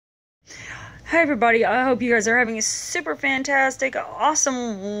Hi everybody, I hope you guys are having a super fantastic,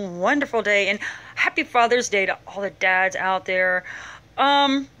 awesome, wonderful day, and happy Father's Day to all the dads out there.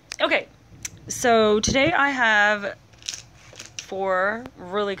 Okay, so today I have 4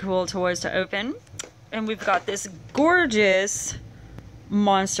 really cool toys to open, and we've got this gorgeous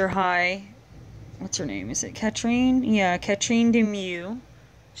Monster High, what's her name, is it Katrine? Yeah, Katrine Demew.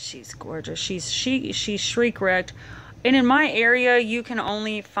 She's gorgeous, she's shriek-wrecked. And in my area, you can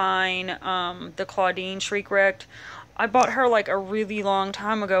only find the Claudine Shriek-wrecked. I bought her like a really long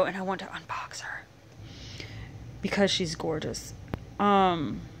time ago, and I want to unbox her because she's gorgeous.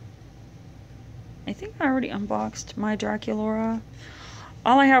 I think I already unboxed my Draculaura.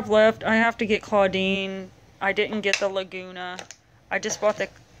 All I have left, I have to get Claudine. I didn't get the Laguna. I just bought the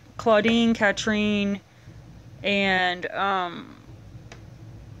Claudine, Katrine, and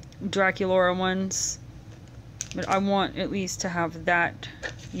Draculaura ones. But I want at least to have that,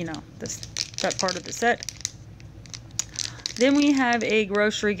 you know, that part of the set. Then we have a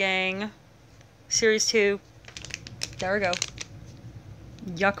Grocery Gang Series 2. There we go.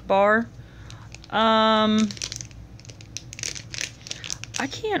 Yuck Bar. I'm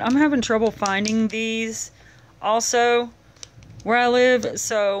having trouble finding these also where I live.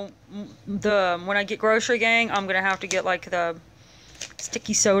 So when I get Grocery Gang, I'm going to have to get like the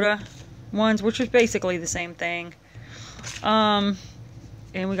sticky soda ones, which is basically the same thing. And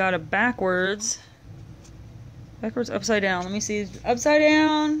we got a backwards upside down. Let me see, upside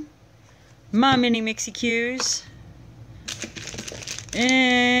down, my mini mixi cues,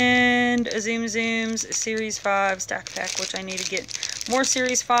 and a Zooms Series 5 stack pack, which I need to get more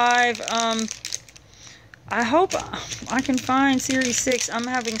Series 5. I hope I can find Series 6. I'm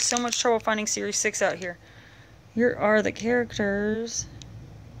having so much trouble finding Series 6 out here. Here are the characters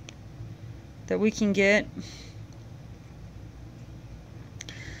that we can get.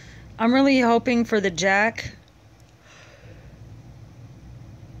 I'm really hoping for the Jack.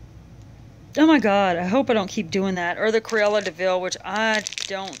 Oh my god, I hope I don't keep doing that. Or the Cruella de Vil, which I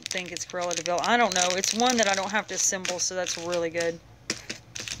don't think it's Cruella de Vil. I don't know. It's one that I don't have to assemble, so that's really good.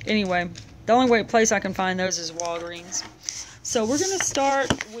 Anyway, the only place I can find those is Walgreens. So we're going to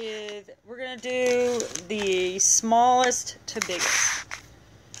start with, we're going to do the smallest to biggest.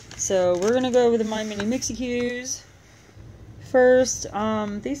 So we're going to go with the My Mini Mixi Cues first.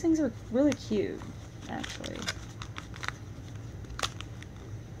 These things are really cute, actually.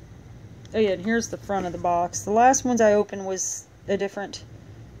 Oh yeah, and here's the front of the box. The last ones I opened was a different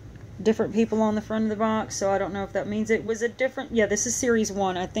people on the front of the box, so I don't know if that means it was a different... Yeah, this is Series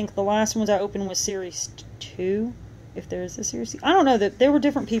 1. I think the last ones I opened was Series 2, if there is a Series 2. I don't know, that there were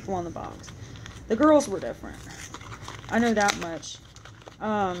different people on the box. The girls were different. I know that much.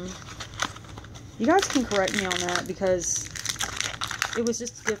 You guys can correct me on that because it was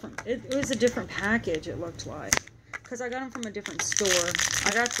just different. It was a different package, it looked like. Because I got them from a different store.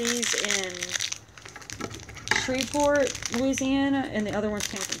 I got these in Shreveport, Louisiana, and the other ones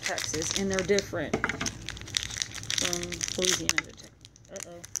came from Texas, and they're different from Louisiana to Texas.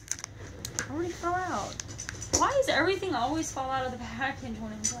 Uh-oh. I already fell out. Why does everything always fall out of the package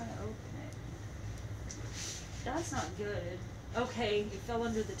when I'm trying to open it? That's not good. Okay, it fell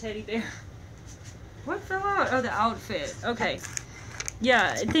under the teddy bear. What fell out? Oh, the outfit. Okay.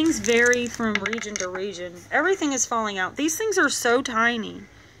 Yeah, things vary from region to region. Everything is falling out. These things are so tiny.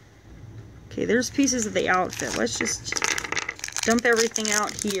 Okay, there's pieces of the outfit. Let's just dump everything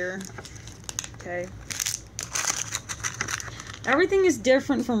out here. Okay. Everything is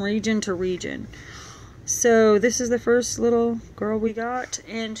different from region to region. So, this is the first little girl we got,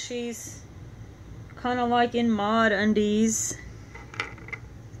 and she's kind of like in mod undies.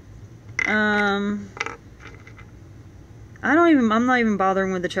 I'm not even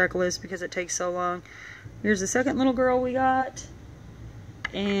bothering with the checklist because it takes so long. Here's the second little girl we got.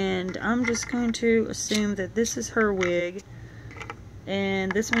 And I'm just going to assume that this is her wig.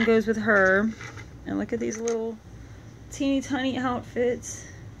 And this one goes with her. And look at these little teeny tiny outfits.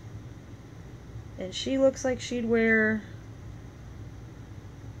 And she looks like she'd wear...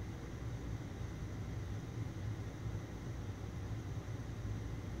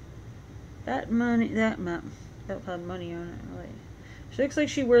 that had money on it. Really. She looks like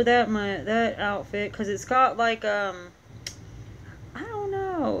she'd wear that outfit because it's got like I don't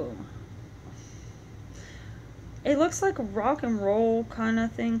know. It looks like a rock and roll kind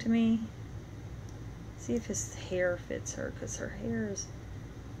of thing to me. See if his hair fits her, because her hair is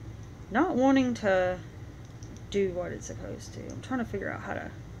not wanting to do what it's supposed to. I'm trying to figure out how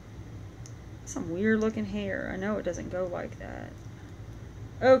to... Some weird looking hair. I know it doesn't go like that.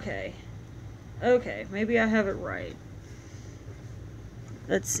 Okay. Okay, maybe I have it right.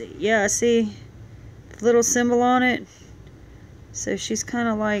 let's see. Yeah, see the little symbol on it. So she's kind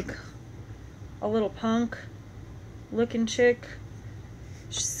of like a little punk looking chick.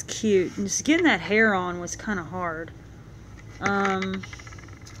 She's cute. And just getting that hair on was kind of hard. Let me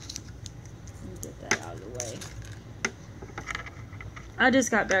get that out of the way. I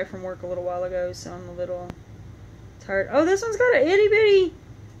just got back from work a little while ago, so I'm a little tired. Oh, this one's got a itty bitty,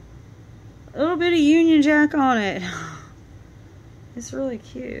 little bitty Union Jack on it. It's really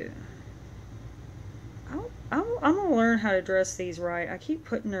cute. I'm gonna learn how to dress these right. I keep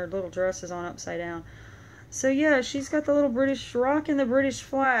putting their little dresses on upside down. So yeah, she's got the little British, rocking the British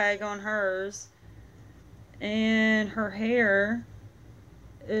flag on hers. And her hair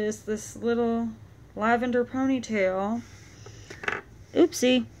is this little lavender ponytail.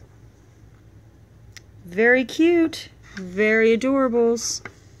 Oopsie. Very cute. Very adorables.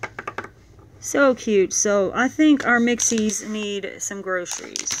 So cute. So I think our mixies need some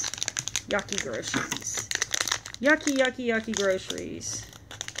groceries. Yucky groceries. Yucky, yucky, yucky groceries.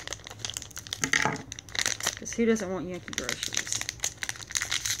 Because who doesn't want yucky groceries?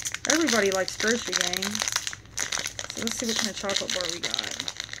 Everybody likes grocery gang. So let's see what kind of chocolate bar we got.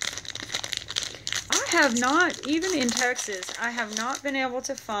 I have not, even in Texas, I have not been able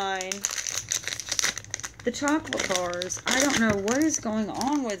to find the chocolate bars. I don't know what is going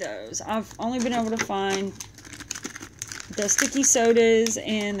on with those. I've only been able to find the sticky sodas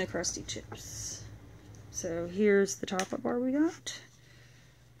and the crusty chips. So here's the chocolate bar we got.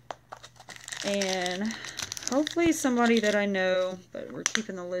 And hopefully somebody that I know, but we're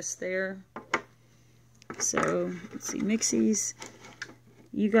keeping the list there. So, let's see, mixies.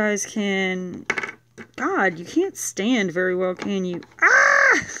 You guys can... God, you can't stand very well, can you?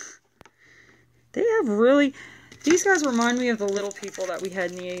 Ah! They have really... These guys remind me of the little people that we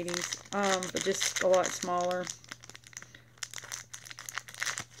had in the 80s. But just a lot smaller.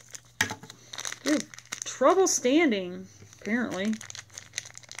 They have trouble standing, apparently.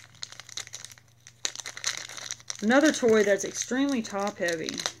 Another toy that's extremely top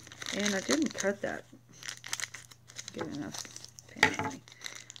heavy. And I didn't cut that good enough, apparently.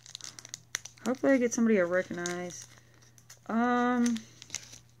 Hopefully I get somebody I recognize.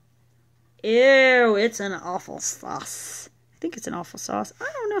 Ew, it's an awful sauce. I think it's an awful sauce. I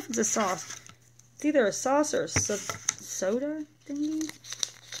don't know if it's a sauce. It's either a sauce or a soda thingy.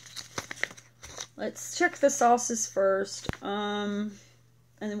 Let's check the sauces first. And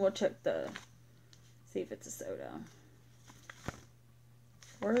then we'll check see if it's a soda.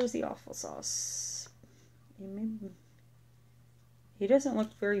 Where is the awful sauce? He doesn't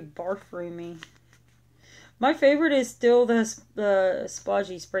look very barf-roomy. My favorite is still the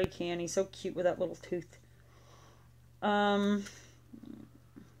splodgy spray can. He's so cute with that little tooth.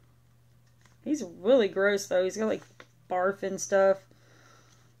 He's really gross though. He's got like barf and stuff.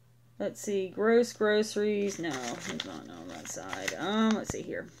 Let's see. Gross groceries. No, he's not on that side. Let's see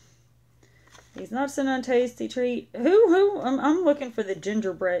here. He's not an untasty treat. Who? I'm looking for the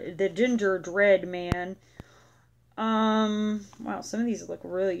gingerbread, the ginger dread man. Wow, some of these look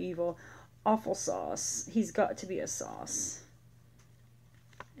really evil. Awful sauce. He's got to be a sauce.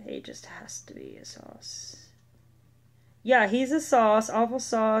 He just has to be a sauce. Yeah, he's a sauce. Awful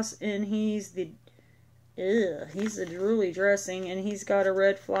sauce, and he's the drooly dressing, and he's got a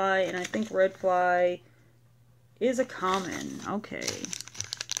red fly, and I think red fly is a common. Okay.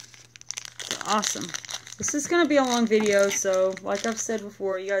 Awesome. This is going to be a long video, so like I've said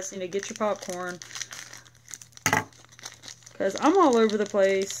before, you guys need to get your popcorn. Because I'm all over the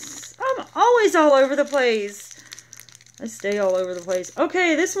place. I'm always all over the place. I stay all over the place.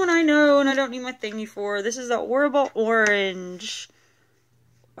 Okay, this one I know, and I don't need my thingy for. This is the Horrible Orange.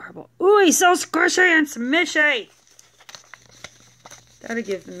 Horrible. Ooh, he's so squishy and smishy. Gotta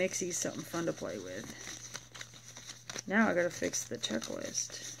give the mixies something fun to play with. Now I gotta fix the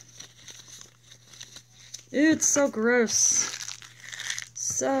checklist. Ew, it's so gross.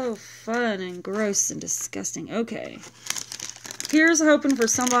 So fun and gross and disgusting. Okay. Here's hoping for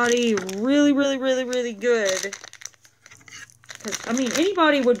somebody really, really, really, really good. Because, I mean,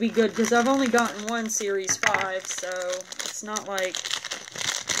 anybody would be good because I've only gotten one Series 5, so it's not like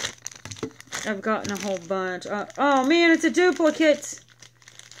I've gotten a whole bunch. Oh, man, it's a duplicate.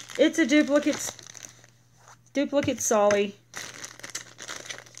 It's a duplicate. Duplicate Solly.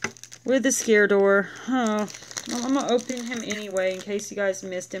 With the scare door. Oh, well, I'm going to open him anyway in case you guys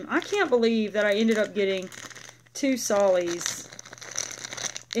missed him. I can't believe that I ended up getting 2 Sollys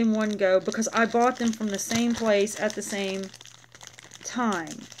in one go because I bought them from the same place at the same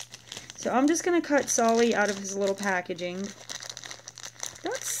time. So I'm just going to cut Solly out of his little packaging.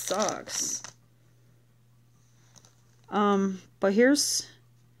 That sucks. But here's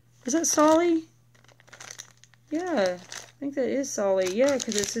Is that Solly? Yeah, I think that is Solly. Yeah,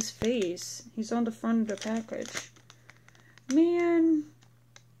 because it's his face. He's on the front of the package. Man.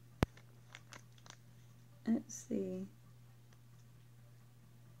 Let's see.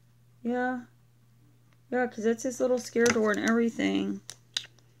 Yeah. Yeah, because that's his little scare door and everything.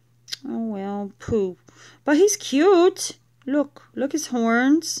 Oh, well, poo. But he's cute. Look his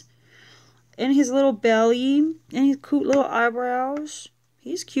horns. And his little belly. And his cute little eyebrows.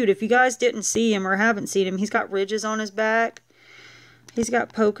 He's cute. If you guys didn't see him or haven't seen him, he's got ridges on his back. He's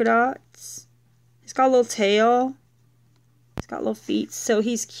got polka dots. He's got a little tail. He's got little feet. So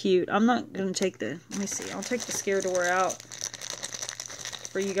he's cute. I'm not going to take the... Let me see. I'll take the scare door out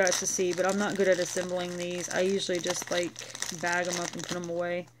for you guys to see. But I'm not good at assembling these. I usually just, like, bag them up and put them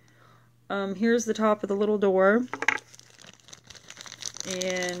away. Here's the top of the little door.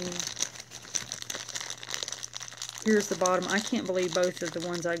 And here's the bottom. I can't believe both of the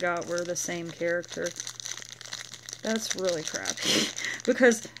ones I got were the same character. That's really crappy.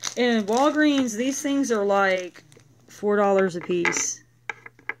 Because in Walgreens, these things are like $4 a piece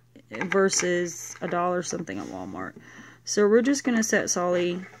versus $1 something at Walmart. So we're just going to set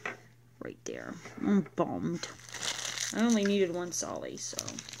Solly right there. I'm bummed. I only needed one Solly, so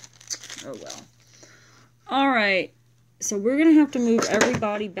oh well. Alright, so we're going to have to move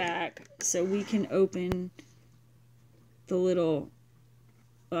everybody back so we can open the little,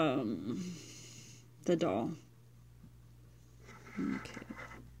 the doll. Okay.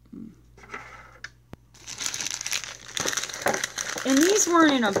 And these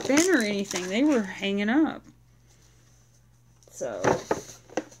weren't in a bin or anything. They were hanging up. So.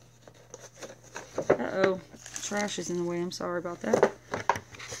 Uh-oh. Trash is in the way. I'm sorry about that.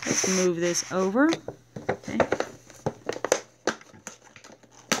 Let's move this over. Okay.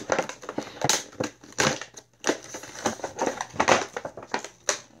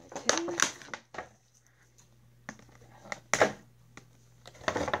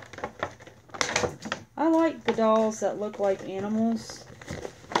 I like the dolls that look like animals.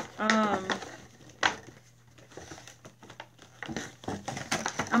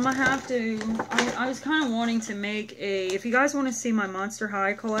 I'm gonna have to, I was kind of wanting to make a, if you guys want to see my Monster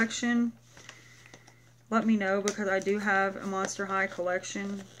High collection, let me know, because I do have a Monster High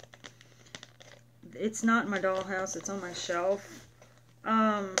collection. It's not in my dollhouse, it's on my shelf.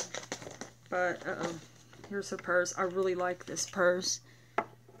 But, uh-oh, here's her purse. I really like this purse.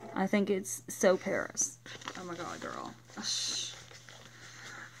 I think it's so Paris. Oh my god, girl.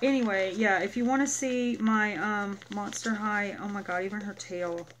 Anyway, yeah, if you want to see my Monster High, oh my god, even her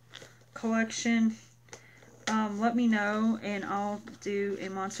tail collection, let me know and I'll do a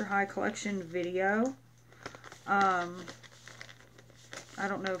Monster High collection video. I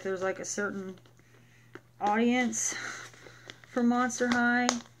don't know if there's like a certain audience for Monster High,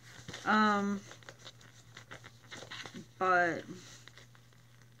 but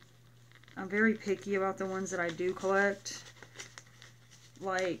I'm very picky about the ones that I do collect.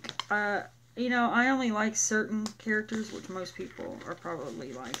 Like, you know, I only like certain characters, which most people are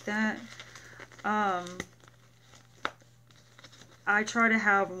probably like that. I try to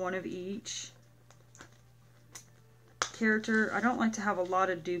have one of each character. I don't like to have a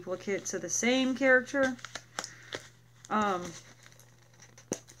lot of duplicates of the same character.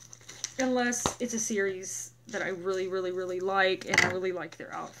 Unless it's a series that I really, really, really like, and I really like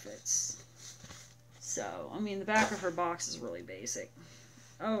their outfits. So, I mean, the back of her box is really basic.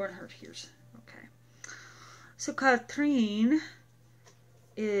 Oh, and her here's okay. So Catherine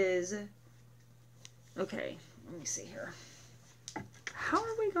is okay. Let me see here. How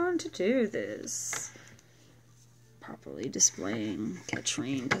are we going to do this? Properly displaying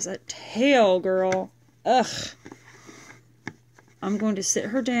Catherine, because that tail, girl. Ugh. I'm going to sit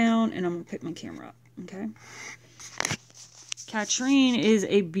her down and I'm going to pick my camera up. Okay. Catherine is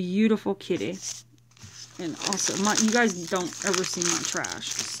a beautiful kitty. And also, you guys don't ever see my trash,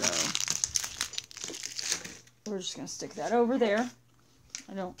 so we're just going to stick that over there.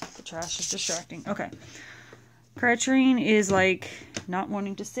 The trash is distracting. Okay. Catherine is like not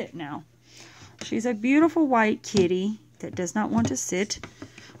wanting to sit now. She's a beautiful white kitty that does not want to sit.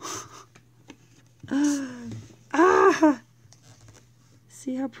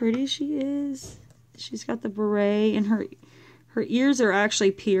 See how pretty she is? She's got the beret and her ears are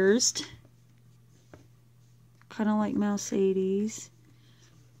actually pierced. Kind of like Mercedes.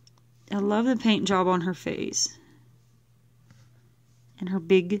 I love the paint job on her face. And her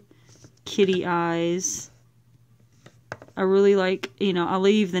big kitty eyes. I really like, you know, I'll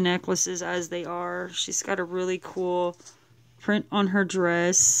leave the necklaces as they are. She's got a really cool print on her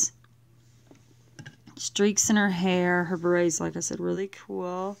dress. Streaks in her hair. Her beret's, like I said, really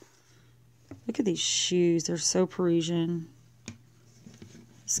cool. Look at these shoes. They're so Parisian.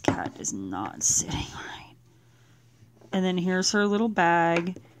 This cat is not sitting right. And then here's her little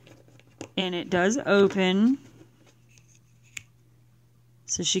bag. And it does open.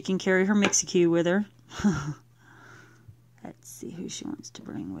 So she can carry her mixi with her. Let's see who she wants to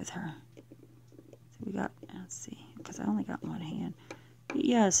bring with her. So we got, let's see, because I only got one hand. But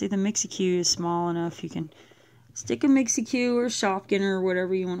yeah, see the mixi is small enough. You can stick a mixi or Shopkin or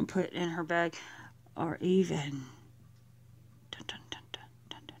whatever you want to put in her bag. Or even...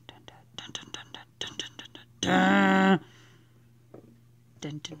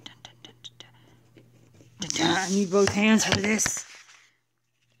 I need both hands for this.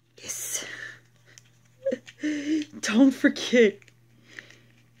 Yes. Don't forget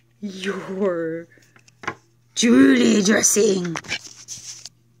your Julie dressing. The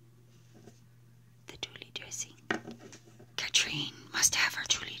Julie dressing. Katrine must have her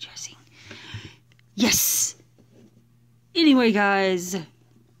Julie dressing. Yes. Anyway, guys.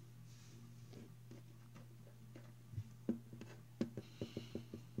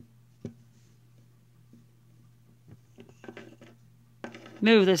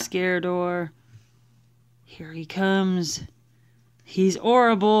 Move the scare door. Here he comes. He's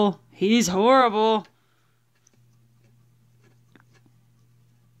horrible. He's horrible.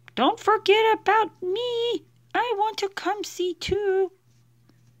 Don't forget about me. I want to come see too.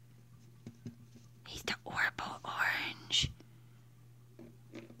 He's the horrible orange.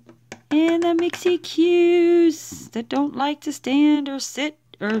 And the mixi cues that don't like to stand or sit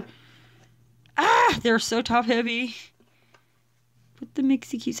or... they're so top heavy. Put the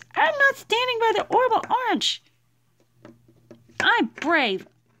mixi cues. I'm not standing by the horrible orange. I'm brave.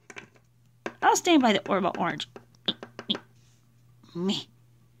 I'll stand by the horrible orange. Me.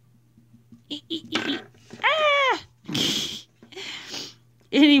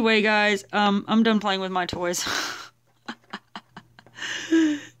 Anyway, guys, I'm done playing with my toys.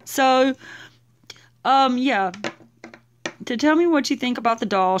 So, yeah. To tell me what you think about the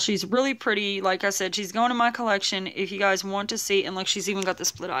doll. She's really pretty. Like I said, she's going in my collection if you guys want to see. And look, she's even got the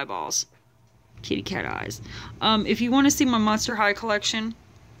split eyeballs. Kitty cat eyes. If you want to see my Monster High collection,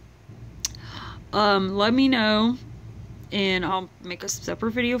 let me know. And I'll make a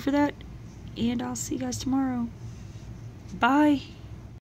separate video for that. And I'll see you guys tomorrow. Bye.